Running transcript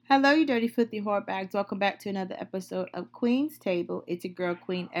Hello, you dirty, filthy whore bags. Welcome back to another episode of Queen's Table. It's your girl,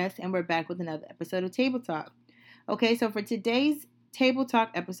 Queen S, and we're back with another episode of Table Talk. Okay, so for today's Table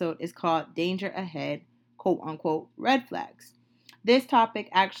Talk episode is called Danger Ahead, quote unquote, red flags. This topic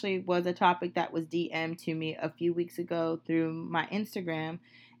actually was a topic that was DM'd to me a few weeks ago through my Instagram.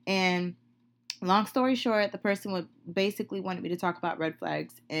 And long story short, the person would basically wanted me to talk about red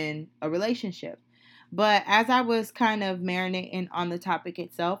flags in a relationship. But as I was kind of marinating on the topic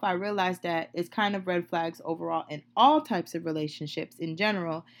itself, I realized that it's kind of red flags overall in all types of relationships in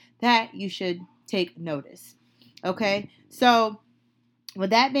general that you should take notice. Okay, so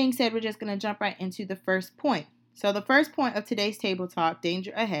with that being said, we're just going to jump right into the first point. So the first point of today's table talk,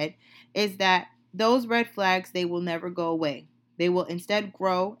 danger ahead, is that those red flags, they will never go away. They will instead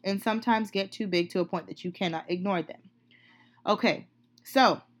grow and sometimes get too big to a point that you cannot ignore them. Okay,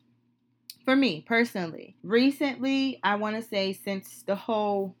 so for me personally, recently, I want to say since the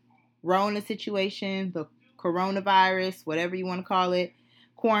whole Rona situation, the coronavirus, whatever you want to call it,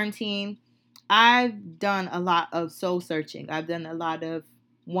 quarantine, I've done a lot of soul searching. I've done a lot of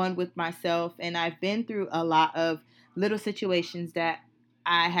one with myself, and I've been through a lot of little situations that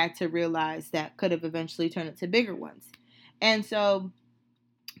I had to realize that could have eventually turned into bigger ones. And so,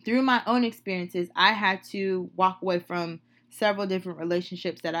 through my own experiences, I had to walk away from several different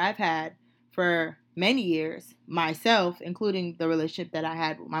relationships that I've had for many years myself, including the relationship that I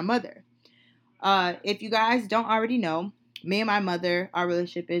had with my mother. If you guys don't already know, me and my mother, our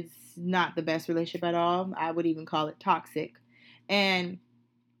relationship is not the best relationship at all. I would even call it toxic. And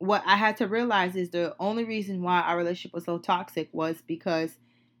what I had to realize is the only reason why our relationship was so toxic was because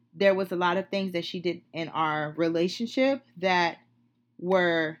there was a lot of things that she did in our relationship that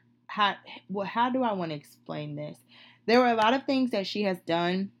were how do I want to explain this? There were a lot of things that she has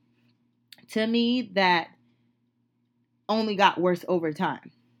done to me that only got worse over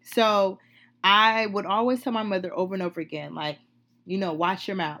time. So I would always tell my mother over and over again, like, watch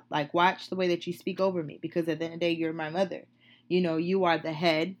your mouth. Like, watch the way that you speak over me, because at the end of the day, you're my mother. You are the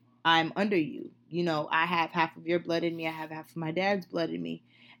head. I'm under you. I have half of your blood in me. I have half of my dad's blood in me.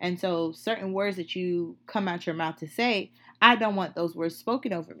 And so certain words that you come out your mouth to say, I don't want those words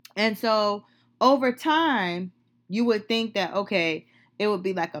spoken over me. And so over time, you would think that, okay, it would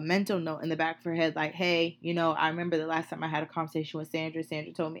be like a mental note in the back of her head, like, hey, I remember the last time I had a conversation with Sandra.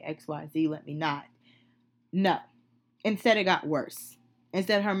 Sandra told me X, Y, Z, let me not. No. Instead, it got worse.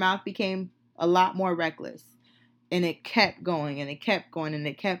 Instead, her mouth became a lot more reckless. And it kept going, and it kept going, and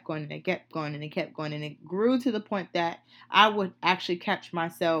it kept going, and it kept going, and it kept going. And it grew to the point that I would actually catch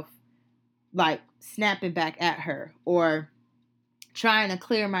myself, like, snapping back at her, or trying to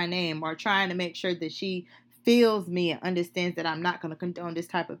clear my name, or trying to make sure that she feels me and understands that I'm not going to condone this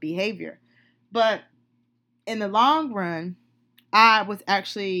type of behavior. But in the long run, I was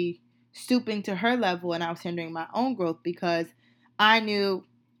actually stooping to her level, and I was hindering my own growth, because I knew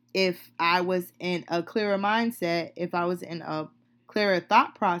if I was in a clearer mindset, if I was in a clearer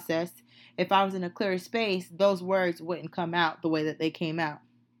thought process, if I was in a clearer space, those words wouldn't come out the way that they came out.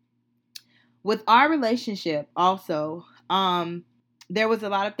 With our relationship also, there was a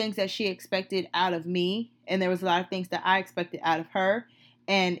lot of things that she expected out of me, and there was a lot of things that I expected out of her,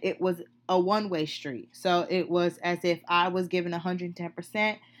 and it was a one-way street. So it was as if I was giving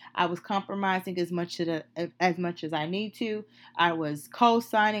 110%. I was compromising as much as I need to. I was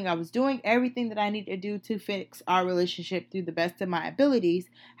co-signing. I was doing everything that I need to do to fix our relationship through the best of my abilities.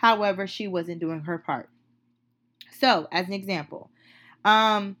 However, she wasn't doing her part. So, as an example,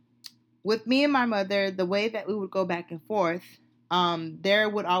 with me and my mother, the way that we would go back and forth, there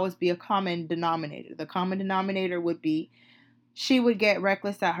would always be a common denominator. The common denominator would be she would get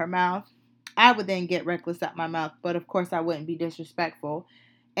reckless at her mouth. I would then get reckless at my mouth, but of course I wouldn't be disrespectful.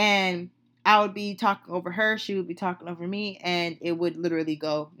 And I would be talking over her, she would be talking over me, and it would literally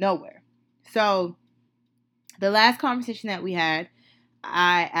go nowhere. So the last conversation that we had,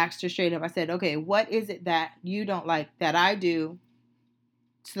 I asked her straight up, I said, okay, what is it that you don't like that I do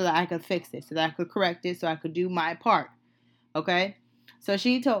so that I could fix it, so that I could correct it, so I could do my part? Okay? So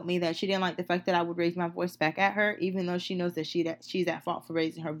she told me that she didn't like the fact that I would raise my voice back at her, even though she knows that she's at fault for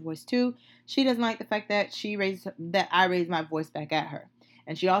raising her voice too. She doesn't like the fact that I raise my voice back at her.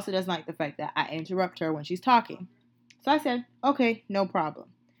 And she also doesn't like the fact that I interrupt her when she's talking. So I said, okay, no problem.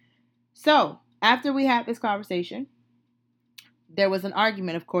 So after we had this conversation, there was an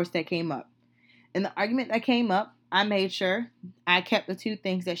argument, of course, that came up. In the argument that came up, I made sure I kept the two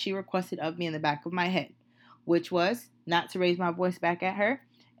things that she requested of me in the back of my head, which was not to raise my voice back at her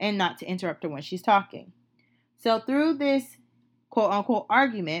and not to interrupt her when she's talking. So through this quote-unquote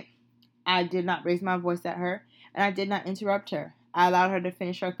argument, I did not raise my voice at her, and I did not interrupt her. I allowed her to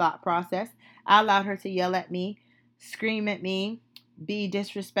finish her thought process. I allowed her to yell at me, scream at me, be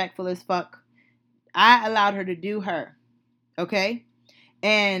disrespectful as fuck. I allowed her to do her. Okay?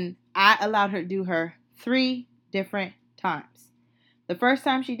 And I allowed her to do her 3 different times. The first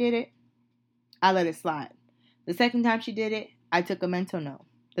time she did it, I let it slide. The second time she did it, I took a mental note.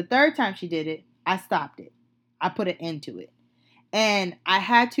 The third time she did it, I stopped it. I put an end to it. And I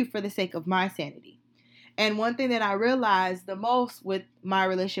had to for the sake of my sanity. And one thing that I realized the most with my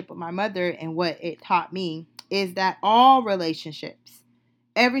relationship with my mother and what it taught me is that all relationships,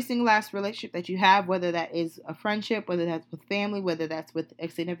 every single last relationship that you have, whether that is a friendship, whether that's with family, whether that's with a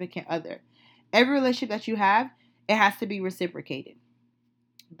significant other, every relationship that you have, it has to be reciprocated.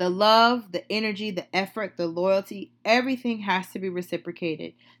 The love, the energy, the effort, the loyalty, everything has to be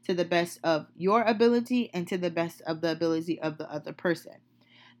reciprocated to the best of your ability and to the best of the ability of the other person.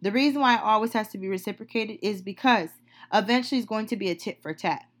 The reason why it always has to be reciprocated is because eventually it's going to be a tit for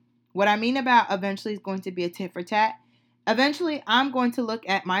tat. What I mean about eventually is going to be a tit for tat, eventually I'm going to look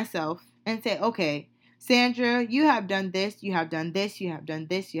at myself and say, okay, Sandra, you have done this, you have done this, you have done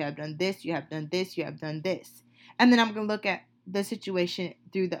this, you have done this, you have done this, you have done this. And then I'm going to look at the situation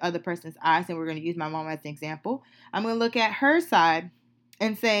through the other person's eyes, and we're going to use my mom as an example. I'm going to look at her side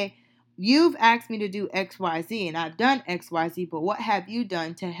and say, you've asked me to do XYZ, and I've done XYZ, but what have you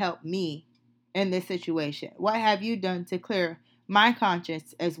done to help me in this situation? What have you done to clear my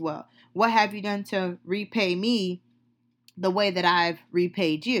conscience as well? What have you done to repay me the way that I've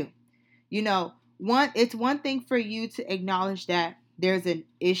repaid you? You know, it's one thing for you to acknowledge that there's an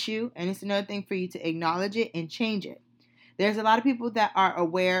issue, and it's another thing for you to acknowledge it and change it. There's a lot of people that are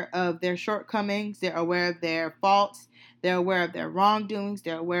aware of their shortcomings. They're aware of their faults. They're aware of their wrongdoings.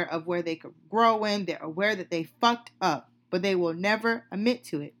 They're aware of where they could grow in. They're aware that they fucked up, but they will never admit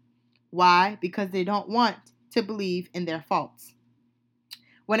to it. Why? Because they don't want to believe in their faults.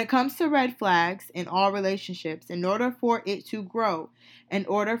 When it comes to red flags in all relationships, in order for it to grow, in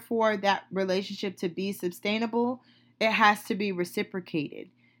order for that relationship to be sustainable, it has to be reciprocated.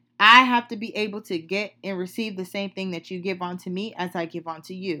 I have to be able to get and receive the same thing that you give onto me as I give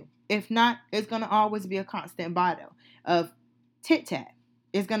onto you. If not, it's going to always be a constant battle of tit-tat.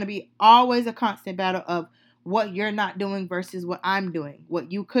 It's going to be always a constant battle of what you're not doing versus what I'm doing,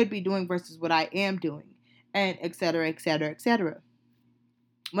 what you could be doing versus what I am doing, and et cetera, et cetera, et cetera.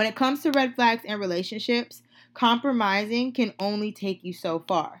 When it comes to red flags in relationships, compromising can only take you so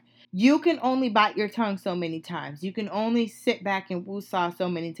far. You can only bite your tongue so many times. You can only sit back and woosah so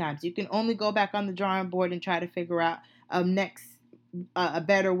many times. You can only go back on the drawing board and try to figure out a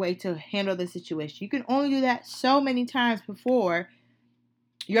better way to handle the situation. You can only do that so many times before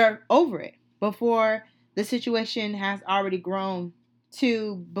you're over it, before the situation has already grown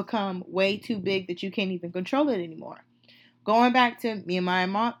to become way too big that you can't even control it anymore. Going back to me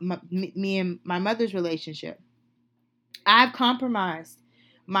and my mother's relationship, I've compromised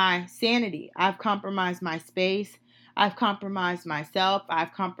my sanity. I've compromised my space. I've compromised myself.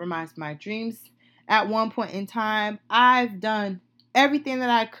 I've compromised my dreams. At one point in time, I've done everything that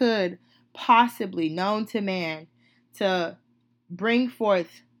I could possibly known to man to bring forth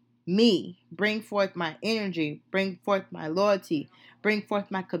me, bring forth my energy, bring forth my loyalty, bring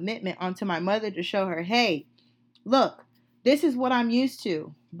forth my commitment onto my mother to show her, hey, look, this is what I'm used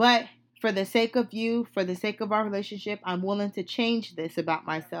to, but for the sake of you, for the sake of our relationship, I'm willing to change this about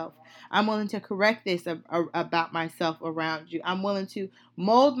myself. I'm willing to correct this about myself around you. I'm willing to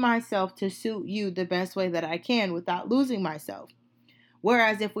mold myself to suit you the best way that I can without losing myself.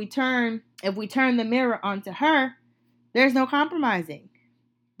 Whereas if we turn the mirror onto her, there's no compromising.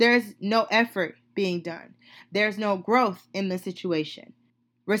 There's no effort being done. There's no growth in the situation.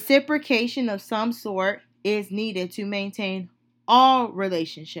 Reciprocation of some sort is needed to maintain all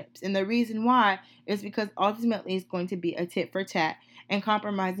relationships. And the reason why is because ultimately it's going to be a tit for tat, and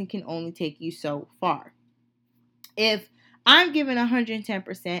compromising can only take you so far. If I'm giving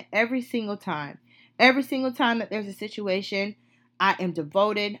 110% every single time that there's a situation, I am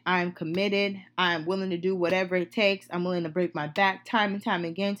devoted, I am committed, I am willing to do whatever it takes. I'm willing to break my back time and time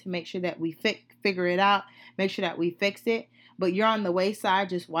again to make sure that we figure it out, make sure that we fix it. But you're on the wayside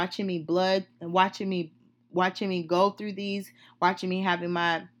just watching me blood and watching me go through these, watching me having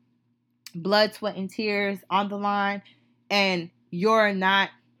my blood, sweat, and tears on the line, and you're not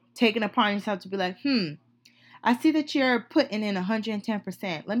taking upon yourself to be like, I see that you're putting in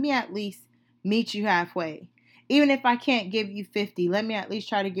 110%. Let me at least meet you halfway. Even if I can't give you 50, let me at least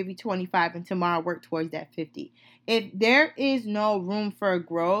try to give you 25 and tomorrow work towards that 50. If there is no room for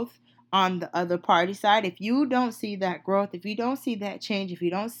growth on the other party side, if you don't see that growth, if you don't see that change, if you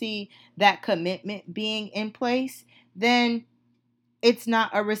don't see that commitment being in place, then it's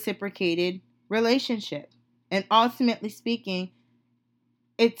not a reciprocated relationship. And ultimately speaking,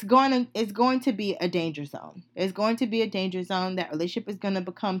 it's going to be a danger zone. It's going to be a danger zone. That relationship is going to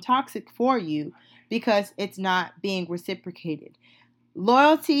become toxic for you because it's not being reciprocated.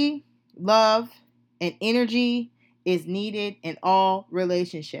 Loyalty, love, and energy is needed in all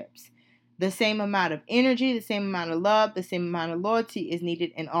relationships. The same amount of energy, the same amount of love, the same amount of loyalty is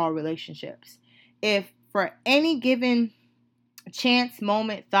needed in all relationships. If for any given chance,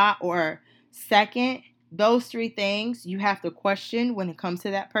 moment, thought, or second, those three things you have to question when it comes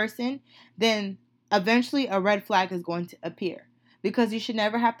to that person, then eventually a red flag is going to appear. Because you should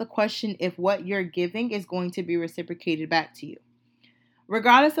never have to question if what you're giving is going to be reciprocated back to you.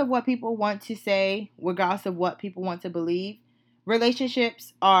 Regardless of what people want to say, regardless of what people want to believe,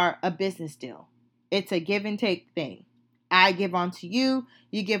 relationships are a business deal. It's a give and take thing. I give on to you,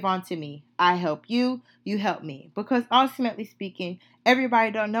 you give on to me. I help you, you help me. Because ultimately speaking,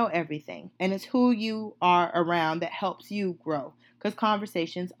 everybody don't know everything. And it's who you are around that helps you grow. Because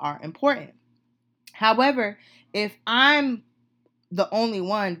conversations are important. However, if I'm the only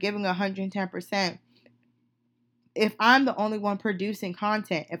one giving 110%, if I'm the only one producing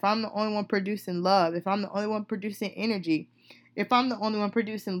content, if I'm the only one producing love, if I'm the only one producing energy, if I'm the only one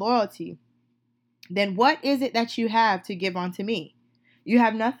producing loyalty, then what is it that you have to give onto me? You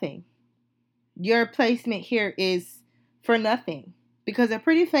have nothing. Your placement here is for nothing because a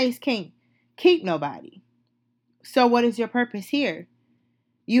pretty face can't keep nobody. So what is your purpose here?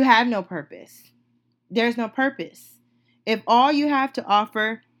 You have no purpose. There's no purpose. If all you have to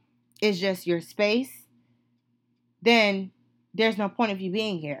offer is just your space, then there's no point of you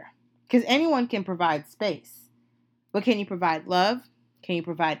being here. Because anyone can provide space. But can you provide love? Can you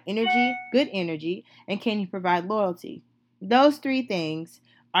provide energy, good energy? And can you provide loyalty? Those three things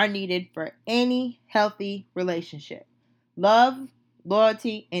are needed for any healthy relationship. Love,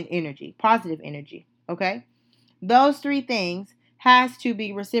 loyalty, and energy. Positive energy. Okay? Those three things has to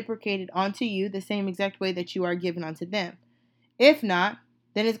be reciprocated onto you the same exact way that you are given onto them. If not,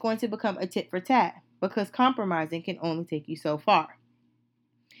 then it's going to become a tit for tat because compromising can only take you so far.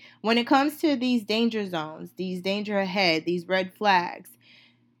 When it comes to these danger zones, these danger ahead, these red flags,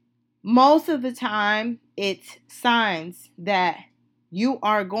 most of the time it's signs that you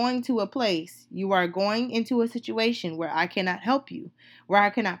are going to a place, you are going into a situation where I cannot help you, where I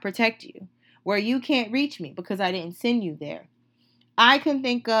cannot protect you, where you can't reach me because I didn't send you there. I can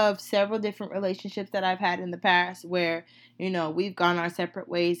think of several different relationships that I've had in the past where, we've gone our separate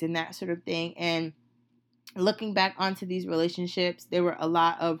ways and that sort of thing. And looking back onto these relationships, there were a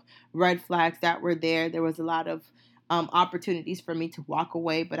lot of red flags that were there. There was a lot of opportunities for me to walk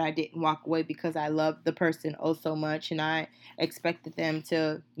away, but I didn't walk away because I loved the person oh so much, and I expected them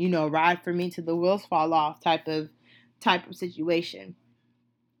to, ride for me till the wheels fall off type of situation.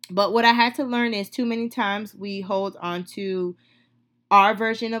 But what I had to learn is too many times we hold on to our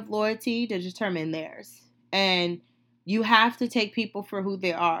version of loyalty to determine theirs. And you have to take people for who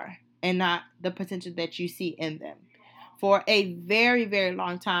they are and not the potential that you see in them. For a very, very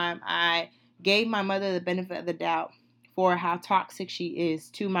long time, I gave my mother the benefit of the doubt for how toxic she is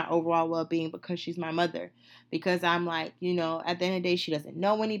to my overall well-being because she's my mother. Because I'm like, at the end of the day, she doesn't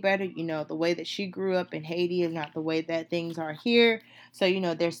know any better. The way that she grew up in Haiti is not the way that things are here. So,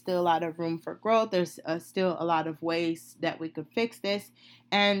 there's still a lot of room for growth. There's still a lot of ways that we could fix this.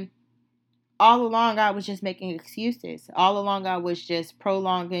 And all along, I was just making excuses. All along, I was just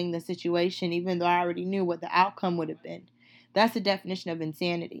prolonging the situation, even though I already knew what the outcome would have been. That's the definition of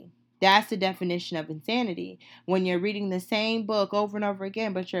insanity. That's the definition of insanity. When you're reading the same book over and over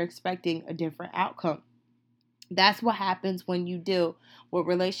again, but you're expecting a different outcome. That's what happens when you deal with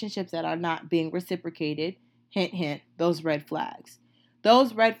relationships that are not being reciprocated. Hint, hint, those red flags.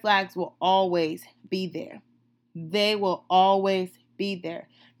 Those red flags will always be there. They will always be there.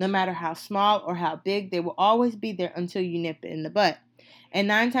 No matter how small or how big, they will always be there until you nip it in the butt. And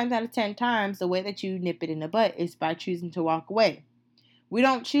 9 times out of 10 times, the way that you nip it in the butt is by choosing to walk away. We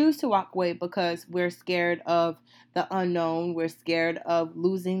don't choose to walk away because we're scared of the unknown. We're scared of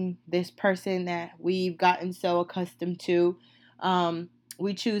losing this person that we've gotten so accustomed to.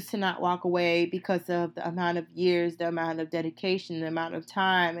 We choose to not walk away because of the amount of years, the amount of dedication, the amount of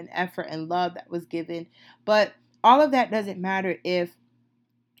time and effort and love that was given. But all of that doesn't matter if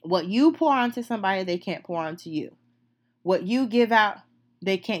what you pour onto somebody, they can't pour onto you. What you give out,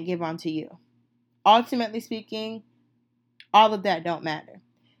 they can't give onto you. Ultimately speaking, all of that don't matter.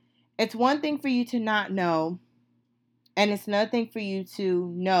 It's one thing for you to not know, and it's another thing for you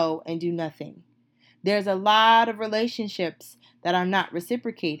to know and do nothing. There's a lot of relationships that are not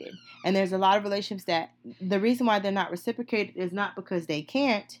reciprocated. And there's a lot of relationships that the reason why they're not reciprocated is not because they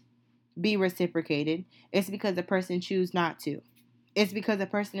can't be reciprocated. It's because the person chooses not to. It's because the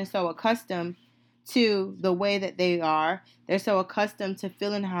person is so accustomed to the way that they are. They're so accustomed to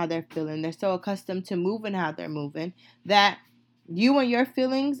feeling how they're feeling. They're so accustomed to moving how they're moving that you and your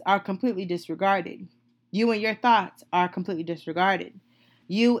feelings are completely disregarded. You and your thoughts are completely disregarded.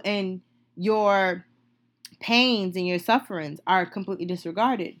 You and your pains and your sufferings are completely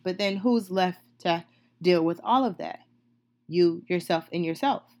disregarded. But then who's left to deal with all of that? You, yourself, and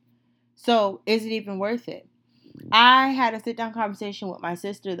yourself. So is it even worth it? I had a sit down conversation with my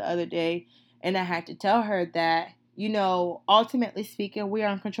sister the other day, and I had to tell her that, ultimately speaking, we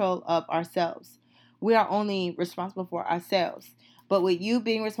are in control of ourselves. We are only responsible for ourselves. But with you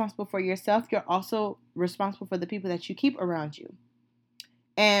being responsible for yourself, you're also responsible for the people that you keep around you.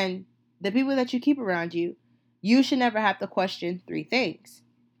 And the people that you keep around you, you should never have to question 3 things.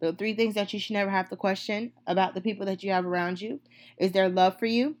 The 3 things that you should never have to question about the people that you have around you is their love for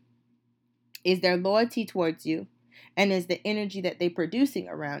you, is their loyalty towards you, and is the energy that they're producing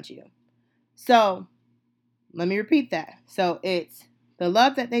around you. So, let me repeat that. So, it's the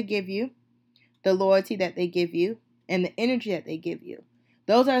love that they give you, the loyalty that they give you, and the energy that they give you.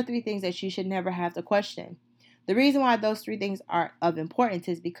 Those are 3 things that you should never have to question. The reason why those 3 things are of importance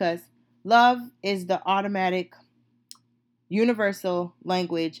is because love is the automatic, universal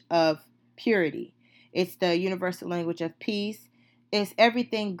language of purity. It's the universal language of peace. It's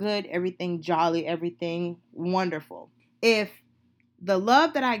everything good, everything jolly, everything wonderful. If the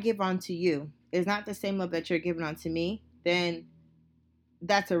love that I give onto you is not the same love that you're giving onto me, then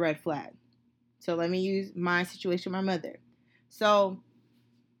that's a red flag. So let me use my situation with my mother. So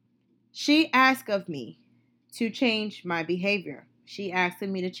she asked of me to change my behavior. She asked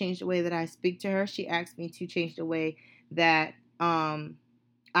me to change the way that I speak to her. She asked me to change the way that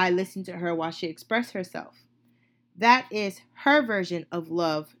I listen to her while she expressed herself. That is her version of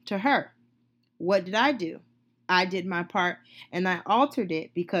love to her. What did I do? I did my part and I altered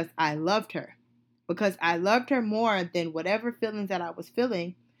it because I loved her. Because I loved her more than whatever feelings that I was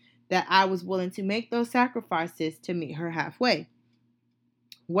feeling, that I was willing to make those sacrifices to meet her halfway.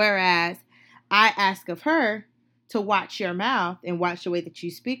 Whereas I ask of her to watch your mouth and watch the way that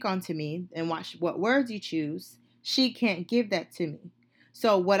you speak onto me and watch what words you choose, she can't give that to me.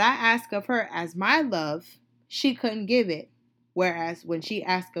 So what I ask of her as my love, she couldn't give it. Whereas when she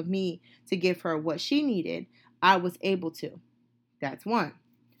asked of me to give her what she needed, I was able to. That's 1.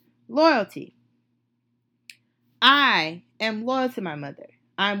 Loyalty. I am loyal to my mother.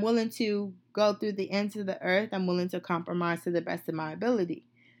 I'm willing to go through the ends of the earth. I'm willing to compromise to the best of my ability.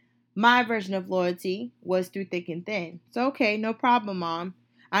 My version of loyalty was through thick and thin. So, okay, no problem, Mom.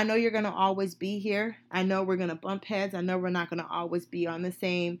 I know you're going to always be here. I know we're going to bump heads. I know we're not going to always be on the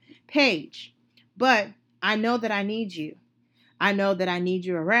same page. But I know that I need you. I know that I need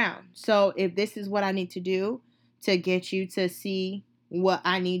you around. So if this is what I need to do to get you to see what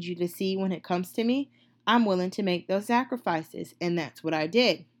I need you to see when it comes to me, I'm willing to make those sacrifices. And that's what I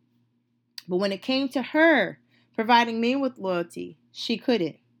did. But when it came to her providing me with loyalty, she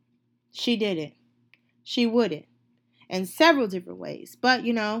couldn't. She didn't. She wouldn't. In several different ways. But,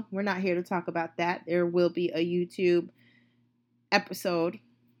 we're not here to talk about that. There will be a YouTube episode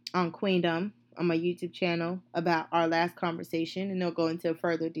on Queendom on my YouTube channel about our last conversation, and they'll go into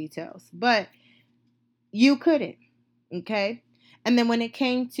further details. But you couldn't, okay? And then when it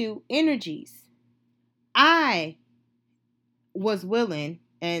came to energies, I was willing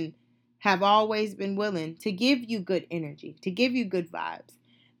and have always been willing to give you good energy, to give you good vibes.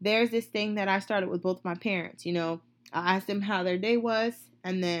 There's this thing that I started with both my parents, I asked them how their day was,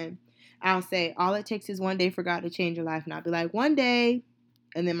 and then I'll say, all it takes is one day for God to change your life. And I'll be like, one day.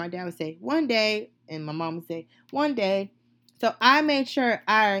 And then my dad would say, one day. And my mom would say, one day. So I made sure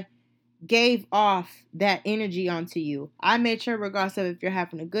I gave off that energy onto you. I made sure, regardless of if you're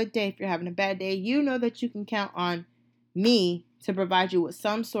having a good day, if you're having a bad day, you know that you can count on me to provide you with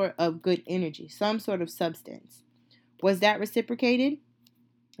some sort of good energy, some sort of substance. Was that reciprocated?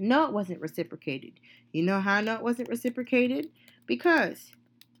 No, it wasn't reciprocated. You know how I know it wasn't reciprocated? Because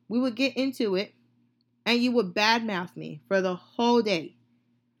we would get into it and you would badmouth me for the whole day.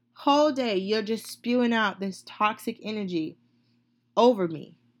 Whole day, you're just spewing out this toxic energy over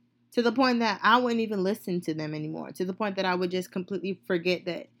me to the point that I wouldn't even listen to them anymore. To the point that I would just completely forget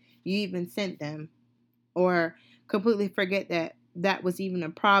that you even sent them, or completely forget that that was even a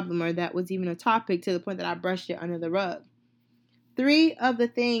problem or that was even a topic, to the point that I brushed it under the rug. 3 of the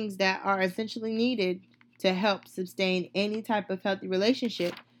things that are essentially needed to help sustain any type of healthy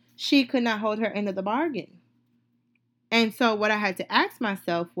relationship, she could not hold her end of the bargain. And so what I had to ask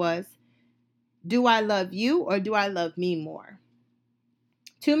myself was, do I love you or do I love me more?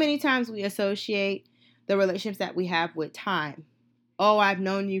 Too many times we associate the relationships that we have with time. Oh, I've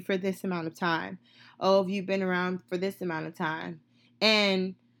known you for this amount of time. Oh, you've been around for this amount of time.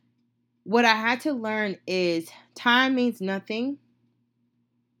 And what I had to learn is time means nothing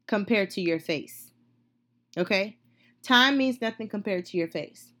compared to your face. Okay? Time means nothing compared to your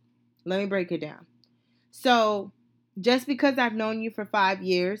face. Let me break it down. So, just because I've known you for 5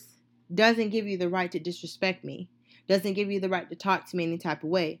 years doesn't give you the right to disrespect me. Doesn't give you the right to talk to me any type of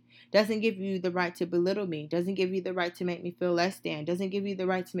way. Doesn't give you the right to belittle me. Doesn't give you the right to make me feel less than. Doesn't give you the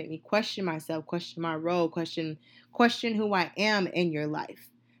right to make me question myself, question my role, question who I am in your life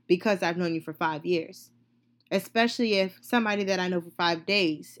because I've known you for 5 years. Especially if somebody that I know for 5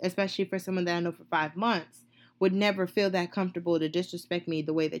 days, especially for someone that I know for 5 months, would never feel that comfortable to disrespect me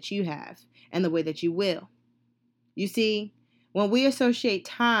the way that you have and the way that you will. You see, when we associate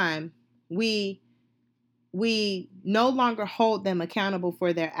time, we no longer hold them accountable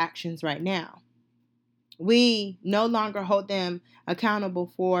for their actions right now. We no longer hold them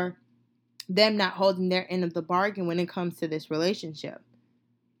accountable for them not holding their end of the bargain when it comes to this relationship.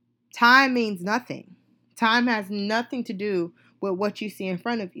 Time means nothing. Time has nothing to do with what you see in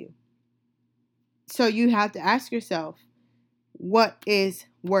front of you. So you have to ask yourself, what is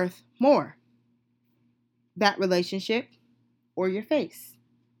worth more? That relationship or your face?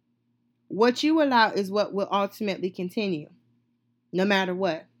 What you allow is what will ultimately continue, no matter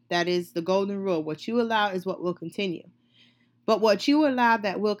what. That is the golden rule. What you allow is what will continue. But what you allow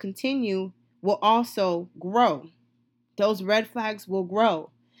that will continue will also grow. Those red flags will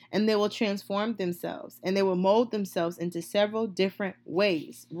grow and they will transform themselves and they will mold themselves into several different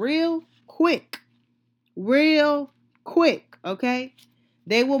ways. Real quick, okay?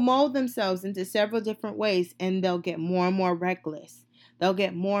 They will mold themselves into several different ways and they'll get more and more reckless. They'll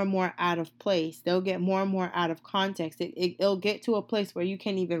get more and more out of place. They'll get more and more out of context. It'll get to a place where you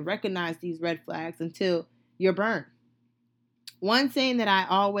can't even recognize these red flags until you're burned. One thing that I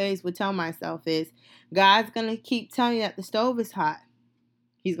always would tell myself is, God's going to keep telling you that the stove is hot.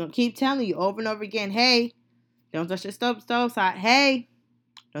 He's going to keep telling you over and over again, hey, don't touch the stove, the stove's hot. Hey,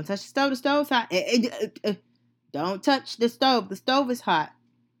 don't touch the stove's hot. Don't touch the stove is hot.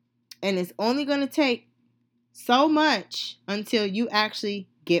 And it's only going to take so much until you actually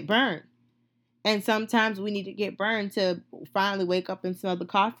get burned. And sometimes we need to get burned to finally wake up and smell the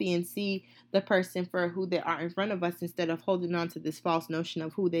coffee and see the person for who they are in front of us instead of holding on to this false notion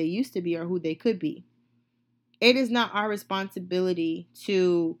of who they used to be or who they could be. It is not our responsibility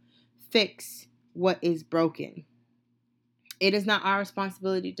to fix what is broken. It is not our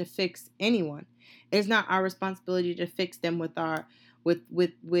responsibility to fix anyone. It is not our responsibility to fix them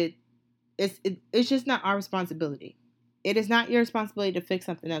it's just not our responsibility. It is not your responsibility to fix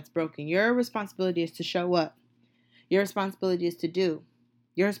something that's broken. Your responsibility is to show up. Your responsibility is to do.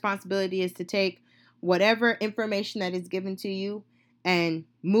 Your responsibility is to take whatever information that is given to you and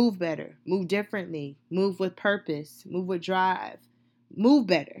move better, move differently, move with purpose, move with drive, move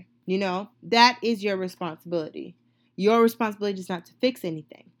better. That is your responsibility. Your responsibility is not to fix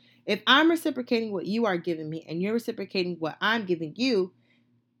anything. If I'm reciprocating what you are giving me and you're reciprocating what I'm giving you,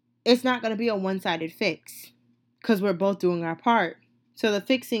 it's not going to be a one-sided fix because we're both doing our part. So the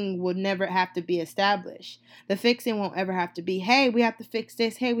fixing would never have to be established. The fixing won't ever have to be, hey, we have to fix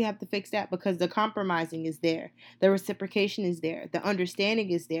this. Hey, we have to fix that, because the compromising is there. The reciprocation is there. The understanding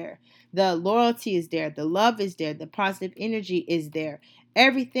is there. The loyalty is there. The love is there. The positive energy is there.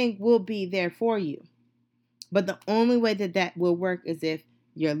 Everything will be there for you. But the only way that will work is if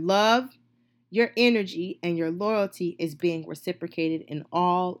your love, your energy, and your loyalty is being reciprocated in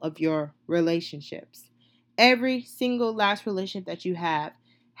all of your relationships. Every single last relationship that you have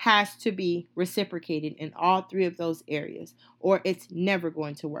has to be reciprocated in all three of those areas, or it's never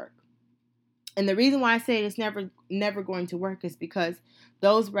going to work. And the reason why I say it's never going to work is because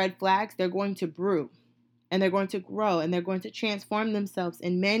those red flags, they're going to brew. And they're going to grow and they're going to transform themselves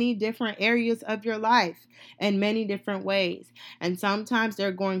in many different areas of your life in many different ways. And sometimes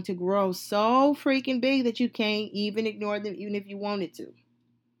they're going to grow so freaking big that you can't even ignore them, even if you wanted to.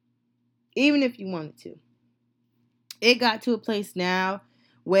 Even if you wanted to. It got to a place now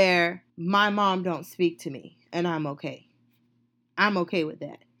where my mom don't speak to me and I'm okay. I'm okay with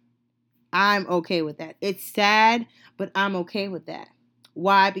that. I'm okay with that. It's sad, but I'm okay with that.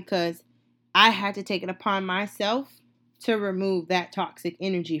 Why? Because I had to take it upon myself to remove that toxic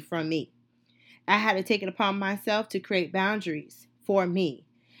energy from me. I had to take it upon myself to create boundaries for me.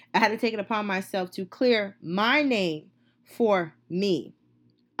 I had to take it upon myself to clear my name for me.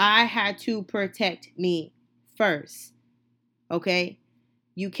 I had to protect me first. Okay?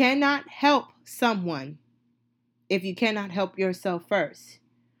 You cannot help someone if you cannot help yourself first.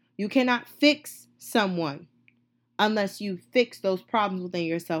 You cannot fix someone unless you fix those problems within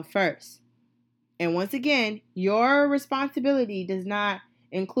yourself first. And once again, your responsibility does not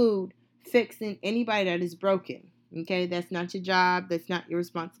include fixing anybody that is broken. Okay? That's not your job. That's not your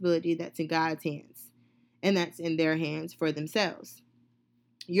responsibility. That's in God's hands. And that's in their hands for themselves.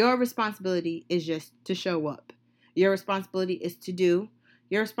 Your responsibility is just to show up. Your responsibility is to do.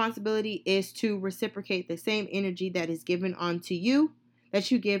 Your responsibility is to reciprocate the same energy that is given onto you that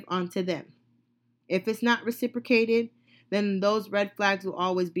you give onto them. If it's not reciprocated, then those red flags will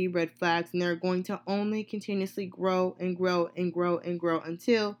always be red flags, and they're going to only continuously grow and grow and grow and grow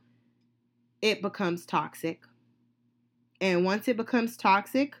until it becomes toxic. And once it becomes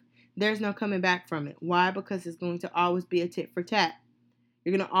toxic, there's no coming back from it. Why? Because it's going to always be a tit for tat.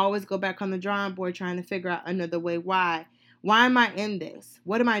 You're going to always go back on the drawing board trying to figure out another way. Why? Why am I in this?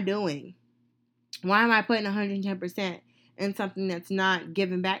 What am I doing? Why am I putting 110% in something that's not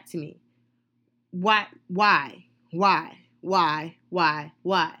given back to me? Why?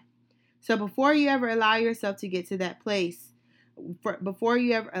 So before you ever allow yourself to get to that place, before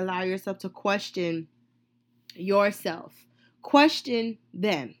you ever allow yourself to question yourself, question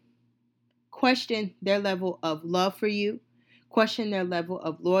them. Question their level of love for you. Question their level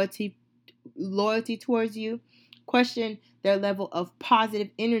of loyalty towards you. Question their level of positive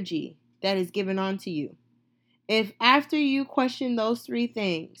energy that is given onto you. If after you question those three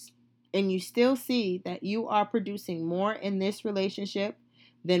things and you still see that you are producing more in this relationship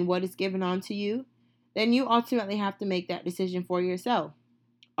than what is given onto you, then you ultimately have to make that decision for yourself.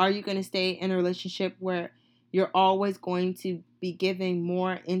 Are you going to stay in a relationship where you're always going to be giving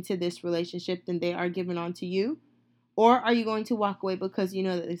more into this relationship than they are giving onto you? Or are you going to walk away because you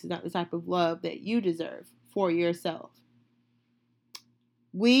know that this is not the type of love that you deserve for yourself?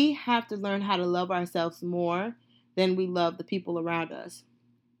 We have to learn how to love ourselves more than we love the people around us.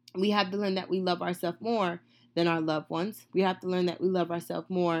 We have to learn that we love ourselves more than our loved ones. We have to learn that we love ourselves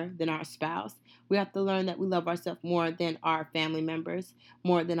more than our spouse. We have to learn that we love ourselves more than our family members,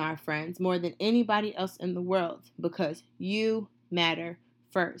 more than our friends, more than anybody else in the world, because you matter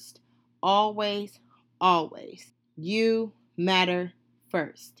first. Always, always. You matter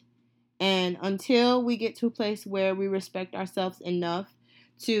first. And until we get to a place where we respect ourselves enough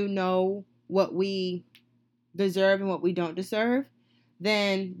to know what we deserve and what we don't deserve,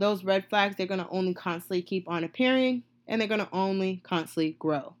 then those red flags, they're going to only constantly keep on appearing, and they're going to only constantly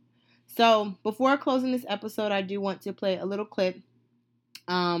grow. So before closing this episode, I do want to play a little clip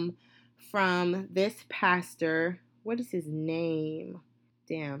from this pastor. What is his name?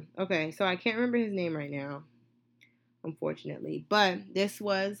 Damn. Okay, so I can't remember his name right now, unfortunately. But this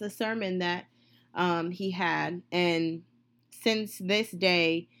was a sermon that he had. And since this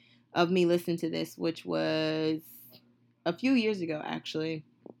day of me listening to this, which was a few years ago, actually,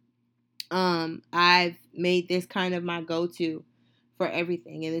 I've made this kind of my go-to for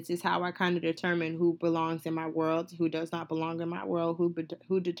everything. And this is how I kind of determine who belongs in my world, who does not belong in my world,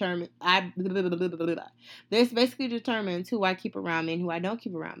 this basically determines who I keep around me and who I don't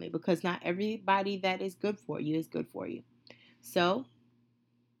keep around me, because not everybody that is good for you is good for you. So,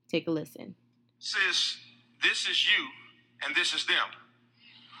 take a listen. Says, this is you and this is them.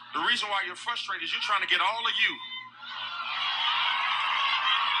 The reason why you're frustrated is you're trying to get all of you.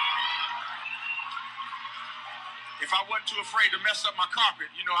 If I wasn't too afraid to mess up my carpet,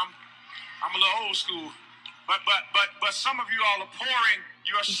 you know, I'm a little old school. But some of you all are pouring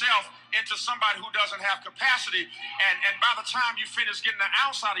yourself into somebody who doesn't have capacity. And by the time you finish getting an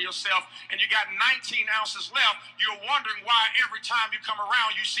ounce out of yourself and you got 19 ounces left, you're wondering why every time you come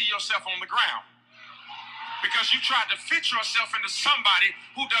around, you see yourself on the ground. Because you tried to fit yourself into somebody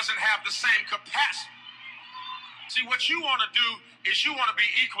who doesn't have the same capacity. See, what you want to do is you want to be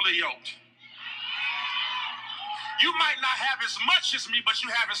equally yoked. You might not have as much as me, but you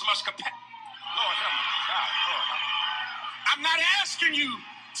have as much capacity. Lord help me. God, Lord. I'm not asking you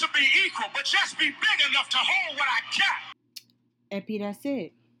to be equal, but just be big enough to hold what I got. Epi, that's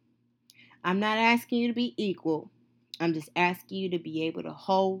it. I'm not asking you to be equal. I'm just asking you to be able to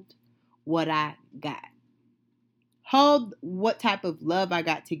hold what I got. Hold what type of love I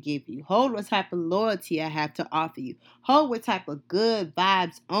got to give you. Hold what type of loyalty I have to offer you. Hold what type of good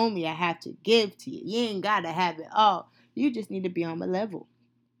vibes only I have to give to you. You ain't got to have it all. You just need to be on my level.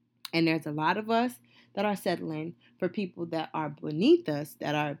 And there's a lot of us that are settling for people that are beneath us,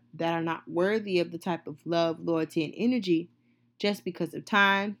 that are not worthy of the type of love, loyalty, and energy, just because of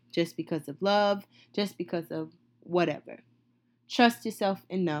time, just because of love, just because of whatever. Trust yourself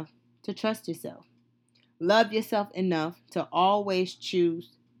enough to trust yourself. Love yourself enough to always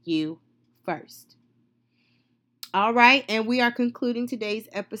choose you first. All right, and we are concluding today's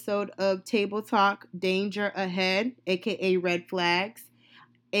episode of Table Talk Danger Ahead, aka Red Flags.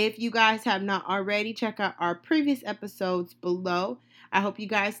 If you guys have not already, check out our previous episodes below. I hope you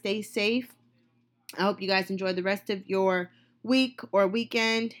guys stay safe. I hope you guys enjoy the rest of your week or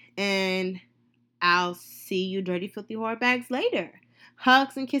weekend, and I'll see you dirty, filthy whore bags later.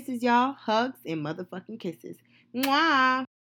 Hugs and kisses, y'all. Hugs and motherfucking kisses. Mwah.